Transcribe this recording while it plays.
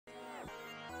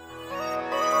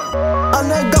I'm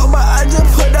the GOAT, but I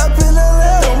just put up in the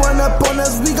list. Don't run up on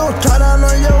us, we gon' try down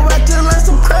on your ass just like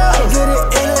some crabs. Get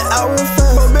it in and out real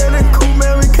fast. But man, it's cool,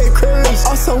 man, we can't crash.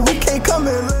 Also, we can't come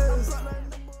in late.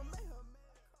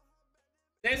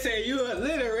 They say you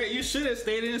illiterate, you should have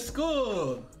stayed in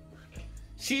school.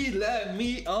 She left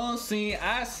me on scene,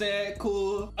 I said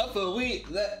cool. Up a week,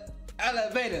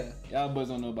 elevator. Y'all boys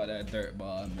don't know about that dirt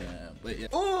ball, man. But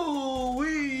yeah. Ooh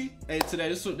wee. Hey, today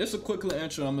this is a quick little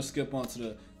intro. I'm gonna skip on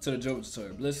to the dribble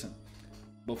tutorial. Listen,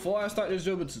 before I start this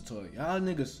dribble tutorial, y'all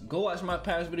niggas go watch my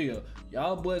past video.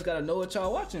 Y'all boys gotta know what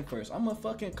y'all watching first. I'm a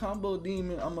fucking combo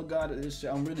demon. I'm a god at this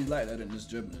shit. I'm really like that in this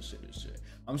dribbling shit.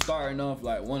 I'm starting off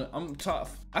like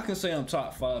I can say I'm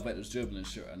top 5 at this dribbling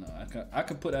shit right now. I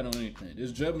can put that on anything.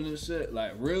 This dribbling shit,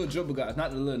 like real dribble guys,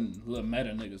 not the little meta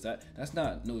niggas. That's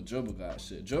not no dribble guy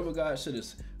shit. Dribble guy shit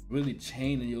is really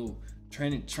chaining your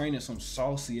training some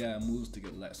saucy ass moves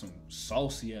together, like some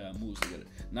saucy ass moves together.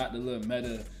 Not the little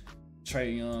meta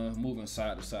Trey Young moving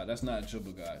side to side. That's not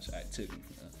dribble guys activity.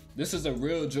 This is a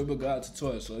real dribble guy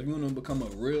tutorial. So if you want to become a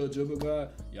real dribble guy,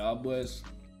 y'all boys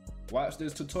watch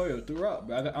this tutorial throughout,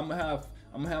 bro. I'm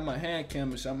gonna have my hand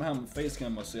cam and shit. I'm gonna have my face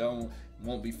cam. So I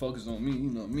won't be focused on me. You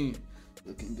know me,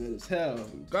 looking good as hell.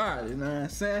 God, you know what I'm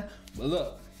saying? But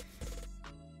look,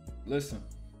 listen.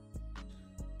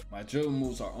 My dribble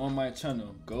moves are on my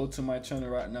channel. Go to my channel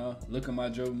right now. Look at my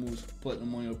dribble moves. Put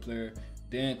them on your player.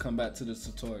 Then come back to this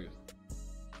tutorial.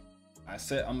 I'm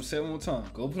gonna say it one more time.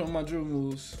 Go put on my dribble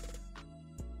moves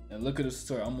and look at this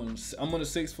tutorial. I'm on a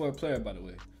 6'4" player, by the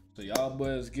way. So y'all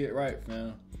boys get right,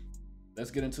 fam.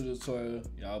 Let's get into the tutorial.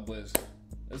 Y'all boys,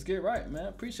 let's get right, man.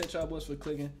 Appreciate y'all boys for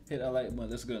clicking. Hit that like button.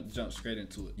 Let's go jump straight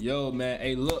into it. Yo, man.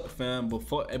 Hey, look, fam.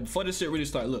 Before this shit really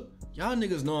start, look. Y'all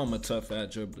niggas know I'm a tough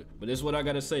ass dribbler, but this is what I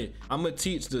gotta say. I'm gonna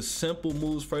teach the simple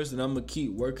moves first, and I'm gonna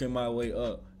keep working my way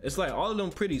up. It's like all of them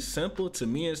pretty simple to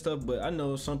me and stuff, but I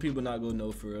know some people not gonna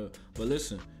know for real. But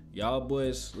listen. Y'all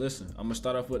boys, listen, I'm gonna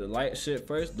start off with the light shit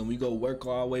first, then we go work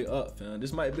our way up, fam.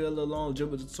 This might be a little long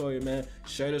dribble tutorial, man.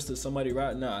 Share this to somebody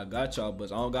right now. I got y'all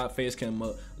boys. I don't got face cam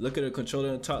up. Look at the controller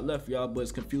in the top left, y'all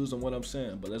boys confused on what I'm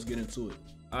saying, but let's get into it.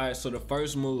 Alright, so the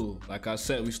first move, like I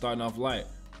said, we starting off light.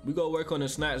 We go work on the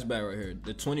snatch back right here.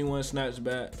 The 21 snatch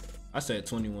back. I said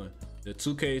 21. The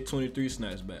 2K23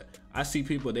 snatch back. I see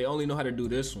people, they only know how to do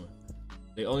this one.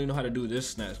 They only know how to do this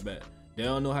snatch back. They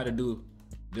don't know how to do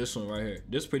this one right here.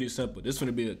 This pretty simple. This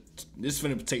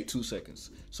finna take 2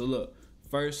 seconds. So look,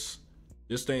 first,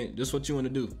 this what you wanna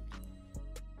do.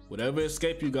 Whatever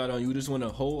escape you got on, you just wanna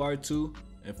hold R2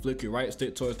 and flick your right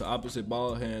stick towards the opposite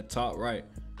ball hand, top right.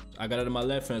 I got it in my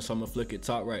left hand, so I'm gonna flick it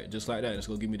top right, just like that. It's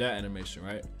gonna give me that animation,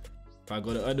 right? If I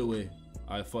go the other way,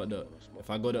 I fucked up. If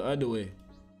I go the other way,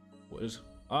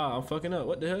 I'm fucking up,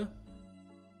 what the hell?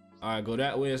 Alright, go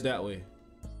that way, it's that way.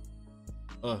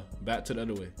 Back to the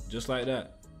other way, just like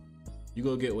that. You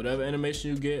go get whatever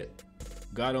animation you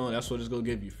got on, that's what it's gonna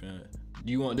give you, fam.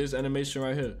 You want this animation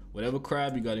right here. Whatever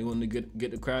crab you got, you want to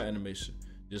get the crab animation.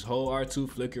 Just hold R2,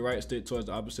 flick your right stick towards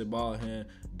the opposite ball hand,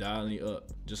 dialing it up,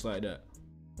 just like that.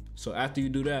 So after you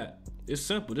do that, it's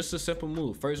simple. This is a simple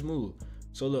move, first move.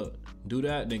 So look, do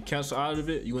that, then cancel out of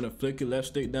it. You wanna flick your left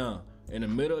stick down. In the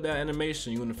middle of that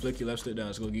animation, you wanna flick your left stick down.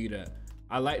 It's gonna give you that.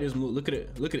 I like this move. Look at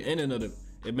it. Look at the ending of it.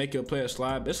 It make your player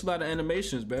slide. It's a lot of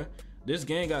animations, bruh. This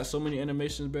game got so many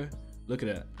animations, bruh. Look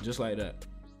at that, just like that.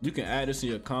 You can add this to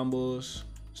your combos.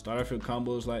 Start off your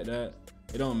combos like that.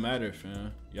 It don't matter,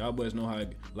 fam. Y'all boys know how,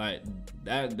 like,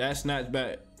 that snatch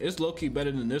back, it's low-key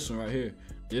better than this one right here.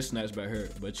 This snatch back here,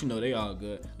 but you know they all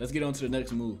good. Let's get on to the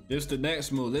next move. This the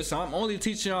next move. Listen, I'm only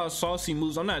teaching y'all saucy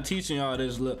moves. I'm not teaching y'all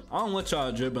this look. I don't want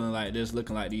y'all dribbling like this,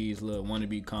 looking like these little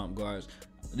wannabe comp guards.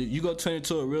 You go turn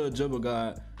into a real dribble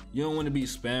guard. You don't want to be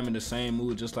spamming the same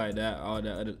move just like that, all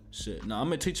that other shit. No, I'm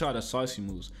gonna teach y'all the saucy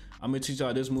moves. I'm gonna teach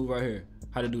y'all this move right here.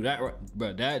 How to do that, right,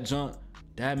 bro. That jump,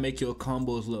 that make your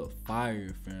combos look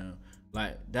fire, fam.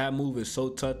 Like, that move is so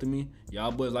tough to me.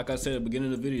 Y'all boys, like I said at the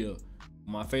beginning of the video,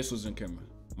 my face was in camera.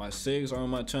 My sigs are on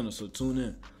my channel, so tune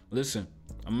in. Listen,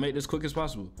 I'm gonna make this quick as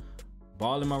possible.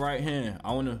 Ball in my right hand.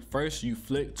 I wanna, first you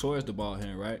flick towards the ball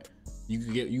hand, right?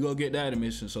 You go get that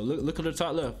animation. So look at the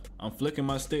top left. I'm flicking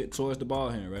my stick towards the ball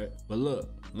hand, right? But look,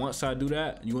 once I do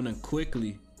that, you wanna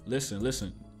quickly, listen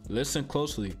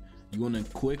closely. You wanna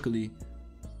quickly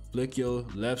flick your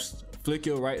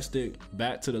right stick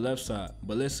back to the left side.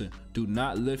 But listen, do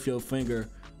not lift your finger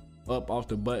up off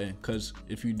the button, cause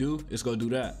if you do, it's gonna do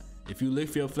that. If you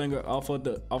lift your finger off of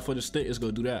the stick, it's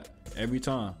gonna do that every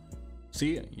time.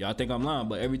 See, y'all think I'm lying,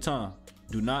 but every time.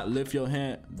 Do not lift your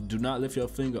hand, do not lift your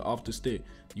finger off the stick.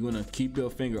 You wanna keep your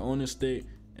finger on the stick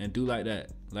and do like that.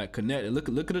 Like connect it. Look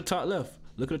at the top left.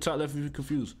 Look at the top left if you're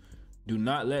confused. Do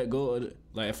not let go of it.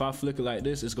 Like if I flick it like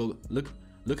this, it's go look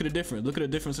at the difference. Look at the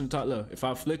difference in the top left. If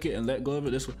I flick it and let go of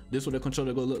it, this what the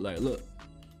controller go look like. Look,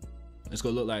 it's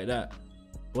gonna look like that.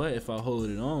 But if I hold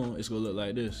it on, it's gonna look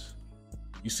like this.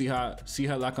 You see how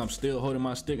like I'm still holding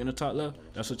my stick in the top left?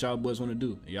 That's what y'all boys want to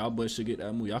do. Y'all boys should get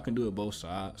that move. Y'all can do it both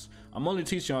sides. I'm only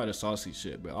teaching y'all the saucy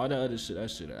shit, but all that other shit, that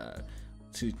shit I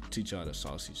teach y'all the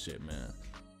saucy shit, man.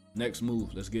 Next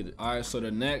move, let's get it. All right, so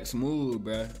the next move,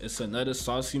 bruh, it's another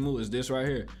saucy move. It's this right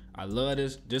here. I love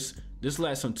this. This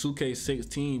like some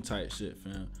 2K16 type shit,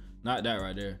 fam. Not that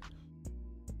right there.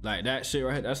 Like that shit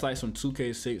right here, that's like some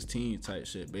 2K16 type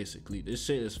shit, basically. This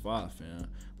shit is fire, fam.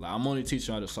 Like I'm only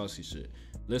teaching y'all the saucy shit.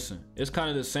 Listen, it's kind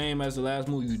of the same as the last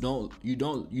move.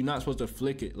 You're not supposed to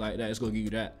flick it like that. It's gonna give you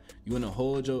that. You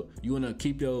wanna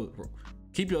keep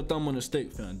your thumb on the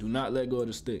stick, fam. Do not let go of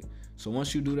the stick. So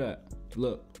once you do that,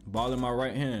 look, ball in my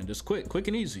right hand. Just quick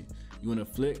and easy. You wanna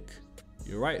flick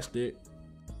your right stick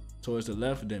towards the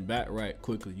left, then back right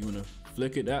quickly. You wanna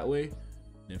flick it that way,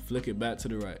 then flick it back to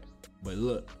the right. But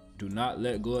look, do not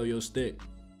let go of your stick.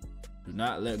 Do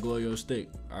not let go of your stick.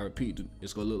 I repeat,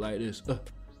 it's gonna look like this.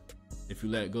 If you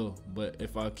let go. But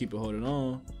if I keep it holding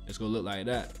on, it's gonna look like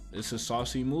that. It's a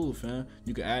saucy move, fam.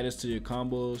 You can add this to your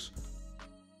combos.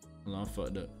 Hold on, I'm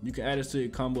fucked up. You can add this to your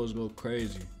combos, go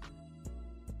crazy.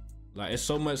 Like it's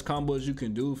so much combos you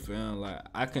can do, fam. Like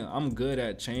I'm good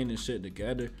at chaining shit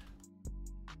together.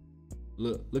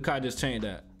 Look how I just chained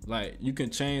that. Like you can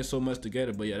chain so much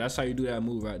together, but yeah, that's how you do that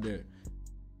move right there.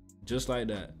 Just like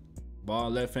that.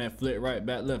 Ball left hand, flick right,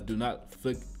 back left. Do not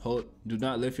flick, hold, do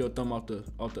not lift your thumb off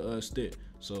the stick.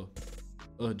 So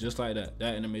just like that.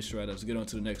 That animation right up. Let's get on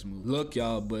to the next move. Look,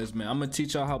 y'all boys, man. I'm gonna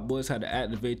teach y'all how boys how to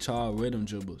activate y'all rhythm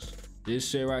dribbles. This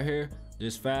shit right here,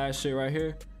 this fast shit right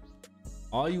here.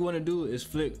 All you wanna do is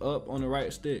flick up on the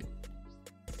right stick.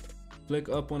 Flick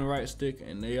up on the right stick,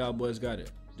 and there y'all boys got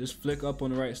it. Just flick up on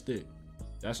the right stick.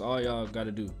 That's all y'all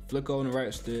gotta do. Flick on the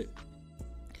right stick.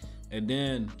 And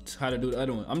then how to do the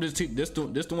other one. I'm just this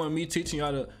the one me teaching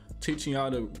y'all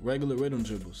the regular rhythm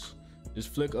dribbles.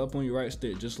 Just flick up on your right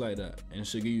stick just like that, and it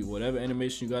should give you whatever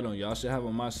animation you got on. Y'all should have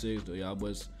on my sigs though. Y'all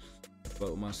boys fuck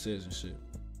with my sigs and shit.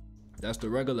 That's the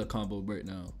regular combo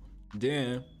breakdown.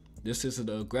 Then this is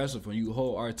the aggressive one. You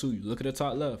hold R2. You look at the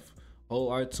top left.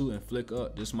 Hold R2 and flick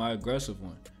up. This is my aggressive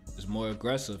one. It's more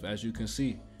aggressive, as you can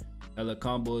see. Hella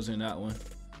combos in that one.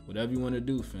 Whatever you want to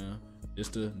do, fam. This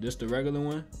the regular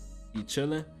one. He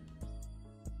chilling,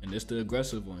 and this the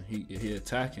aggressive one. He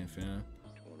attacking, fam.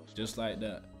 Just like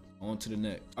that. On to the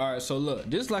next. All right, so look,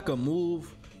 this like a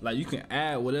move. Like you can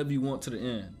add whatever you want to the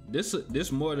end.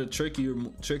 This more the trickier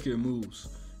moves.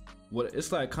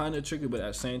 It's like kind of tricky, but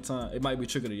at the same time, it might be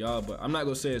tricky to y'all. But I'm not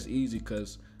gonna say it's easy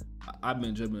because I've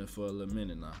been dribbling for a little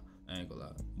minute now. I ain't gonna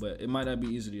lie, but it might not be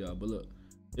easy to y'all. But look,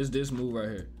 it's this move right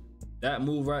here. That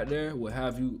move right there will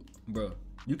have you, bro.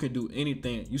 You can do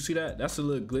anything. You see that? That's a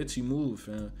little glitchy move,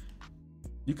 fam.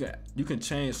 You can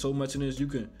change so much in this. You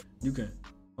can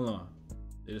hold on.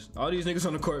 All these niggas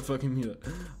on the court fucking me up.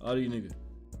 All these niggas.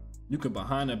 You can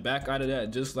behind the back out of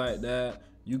that just like that.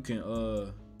 You can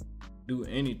do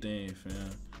anything, fam.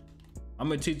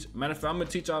 Matter of fact, I'm gonna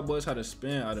teach y'all boys how to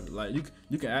spin out of it. Like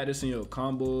you can add this in your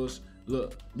combos.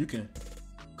 Look, you can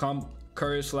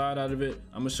curry slide out of it.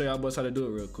 I'm gonna show y'all boys how to do it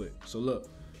real quick. So look,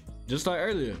 just like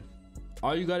earlier.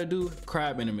 All you gotta do,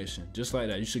 crab animation, just like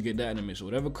that. You should get that animation.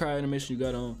 Whatever crab animation you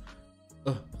got on,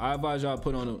 I advise y'all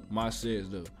put on my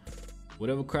sigs though.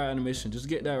 Whatever crab animation, just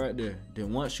get that right there.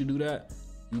 Then once you do that,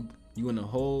 you in the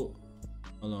hold.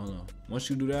 Hold on. Once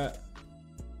you do that,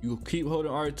 you keep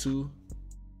holding R2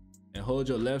 and hold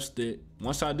your left stick.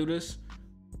 Once I do this,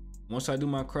 once I do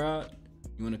my crowd,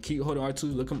 you wanna keep holding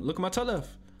R2. Look at my toe left.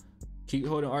 Keep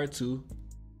holding R2.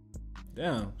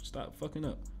 Damn, stop fucking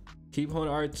up. Keep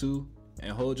holding R2.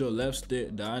 And hold your left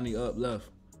stick diagonally up left.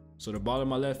 So the ball of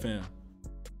my left hand.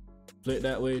 Flip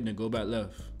that way, then go back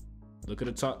left. Look at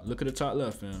the top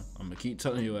left, fam. I'm gonna keep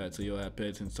telling you that till your ass pay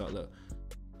attention to top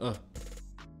left.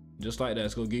 Just like that,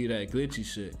 it's gonna give you that glitchy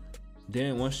shit.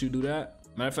 Then once you do that,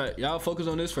 matter of fact, y'all focus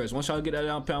on this first. Once y'all get that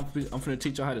down, I'm finna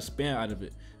teach y'all how to spin out of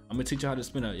it. I'm gonna teach y'all how to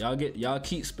spin out. Y'all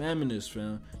keep spamming this,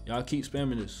 fam. Y'all keep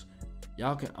spamming this.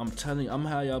 I'm telling you, I'm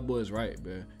gonna have y'all boys right,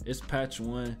 bro. It's patch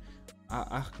 1.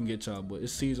 I can get y'all boys.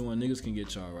 It's season 1. Niggas can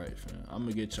get y'all right, fam. I'm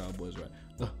gonna get y'all boys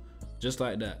right. Just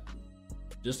like that.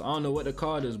 I don't know what the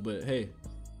card is, but hey,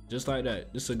 just like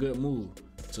that. This is a good move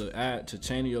to add to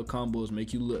chaining your combos,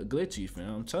 make you look glitchy,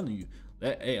 fam. I'm telling you.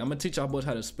 Hey, I'm gonna teach y'all boys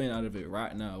how to spin out of it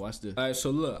right now. Watch this. All right, so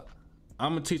look,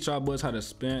 I'm gonna teach y'all boys how to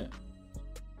spin.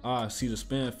 See the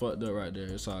spin fucked up right there.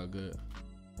 It's all good.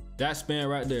 That spin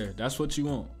right there, that's what you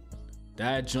want.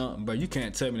 That jump, bro, you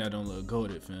can't tell me that don't look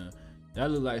goated, fam.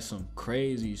 That look like some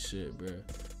crazy shit, bro.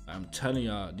 I'm telling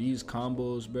y'all, these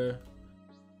combos, bro,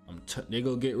 they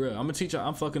go get real. I'm gonna teach y'all.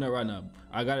 I'm fucking up right now.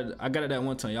 I got it that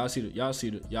one time. Y'all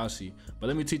see. But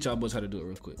let me teach y'all boys how to do it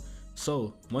real quick.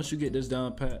 So once you get this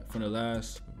down pat from the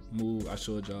last move I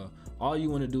showed y'all, all you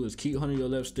want to do is keep holding your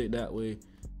left stick that way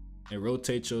and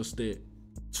rotate your stick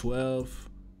 12.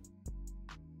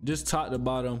 Just top to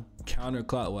bottom,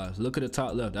 counterclockwise. Look at the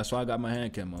top left. That's why I got my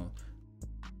hand cam on.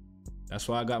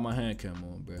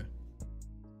 Bro.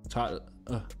 Top.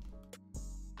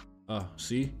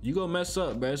 See, you gonna mess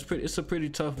up, bro. It's a pretty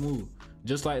tough move.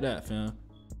 Just like that, fam.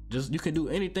 You can do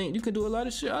anything. You can do a lot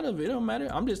of shit out of it. It don't matter.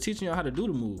 I'm just teaching y'all how to do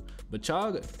the move. But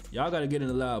y'all gotta get in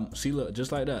the lab. See, look,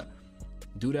 just like that.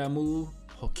 Do that move.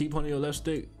 Keep holding your left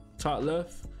stick, top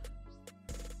left.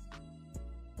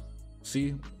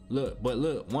 See, look. But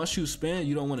look, once you spin,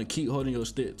 you don't want to keep holding your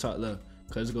stick top left,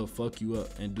 cause it's gonna fuck you up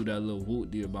and do that little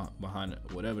whoop deal behind it,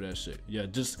 whatever that shit. Yeah,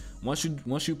 just once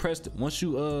you press it, once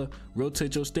you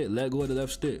rotate your stick, let go of the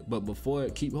left stick. But before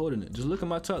it, keep holding it. Just look at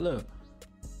my top left.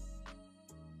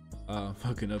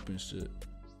 Fucking up and shit.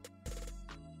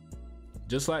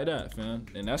 Just like that, fam.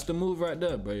 And that's the move right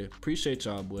there, bro. Appreciate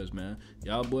y'all boys, man.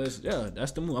 Y'all boys, yeah,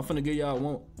 that's the move. I'm finna give y'all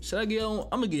one. Should I give y'all?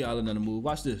 I'm gonna give y'all another move.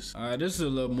 Watch this. All right, this is a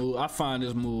little move. I find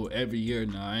this move every year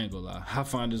now. I ain't gonna lie. I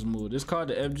find this move. This called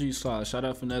the FG slide. Shout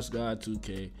out Finesse God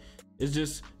 2K.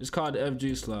 It's called the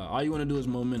FG slide. All you wanna do is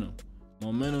momentum.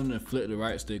 Momentum and flip the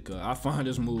right stick up. I find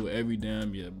this move every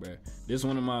damn year, bro. This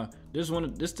that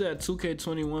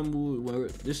 2K21 move where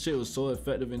this shit was so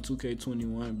effective in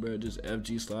 2K21, bro. Just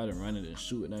FG sliding, running and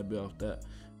shooting that bit off that.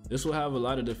 This will have a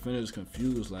lot of defenders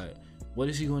confused, like, what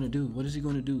is he gonna do? What is he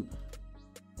gonna do?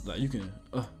 Like, you can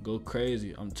go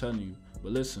crazy, I'm telling you.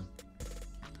 But listen,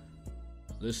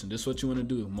 this is what you wanna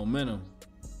do. Momentum.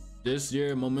 This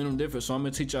year, momentum different, so I'm gonna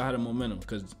teach y'all how to momentum,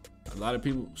 because a lot of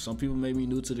people, some people may be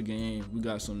new to the game. We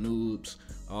got some noobs,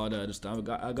 all that other stuff.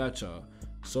 I got y'all.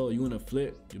 So you wanna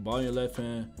flip your ball in your left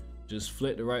hand, just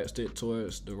flip the right stick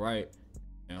towards the right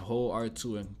and hold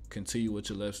R2 and continue with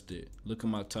your left stick. Look at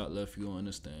my top left, you gonna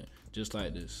understand. Just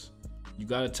like this. You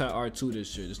gotta tap R2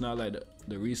 this year. It's not like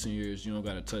the recent years you don't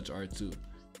gotta touch R2.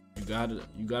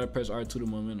 You gotta press R2 to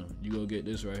momentum. You go get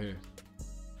this right here.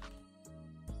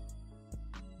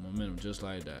 Momentum, just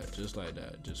like that,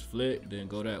 just flip, then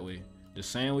go that way. The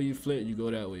same way you flip, you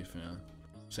go that way, fam.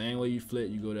 Same way you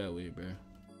flip, you go that way, bro.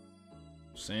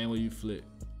 Same way you flip,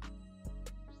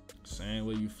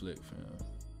 fam.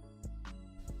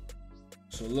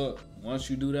 So look, once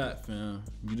you do that, fam,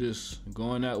 you just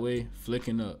going that way,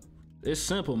 flicking up. It's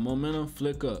simple. Momentum,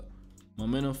 flick up.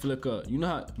 Momentum, flick up. You know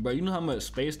how, bro, you know how much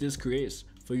space this creates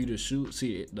for you to shoot?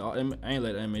 See, I ain't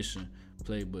let the animation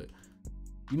play, but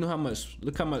you know how much,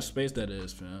 look how much space that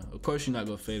is, fam. Of course you're not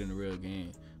gonna fade in the real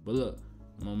game. But look,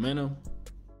 momentum,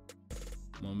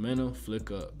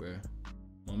 flick up, bro.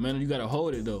 Momentum, you gotta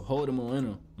hold it though. Hold the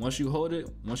momentum. Once you hold it,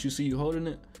 once you see you holding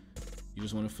it, you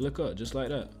just wanna flick up, just like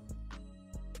that.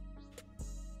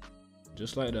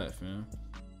 Just like that, fam.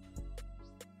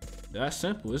 That's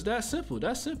simple. It's that simple.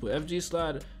 That's simple. FG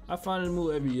slide. I find this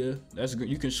move every year. That's good.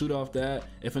 You can shoot off that.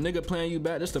 If a nigga playing you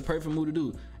back, that's the perfect move to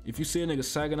do. If you see a nigga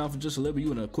sagging off just a little bit, you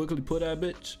wanna quickly put that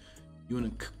bitch.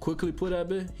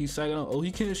 He's sagging off. Oh,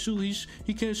 he can't shoot.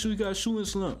 He can't shoot. He got a shooting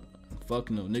slump.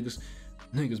 Fuck no, niggas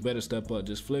better step up.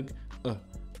 Just flick.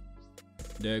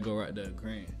 There you go, right there,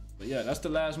 green. But yeah, that's the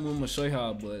last move. I'm gonna show you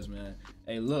how it was, man.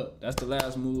 Hey, look, that's the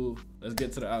last move. Let's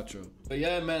get to the outro. But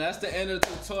yeah, man, that's the end of the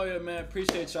tutorial, man.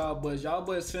 Appreciate y'all boys. Y'all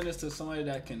boys finished to somebody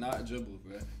that cannot dribble,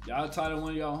 bro. Y'all tired of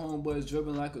one of y'all homeboys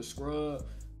dribbling like a scrub,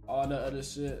 all that other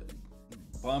shit,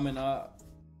 bumming out,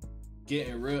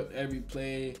 getting ripped every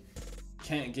play,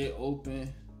 can't get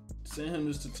open. Send him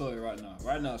this tutorial right now.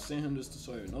 Right now, send him this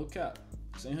tutorial. No cap.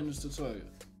 Send him this tutorial.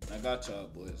 I got y'all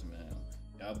boys, man.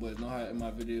 Y'all boys know how to end my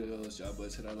videos. Y'all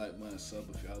boys hit that like button, sub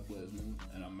if y'all boys new.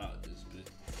 And I'm out this bitch.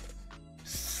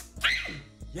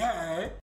 Yeah.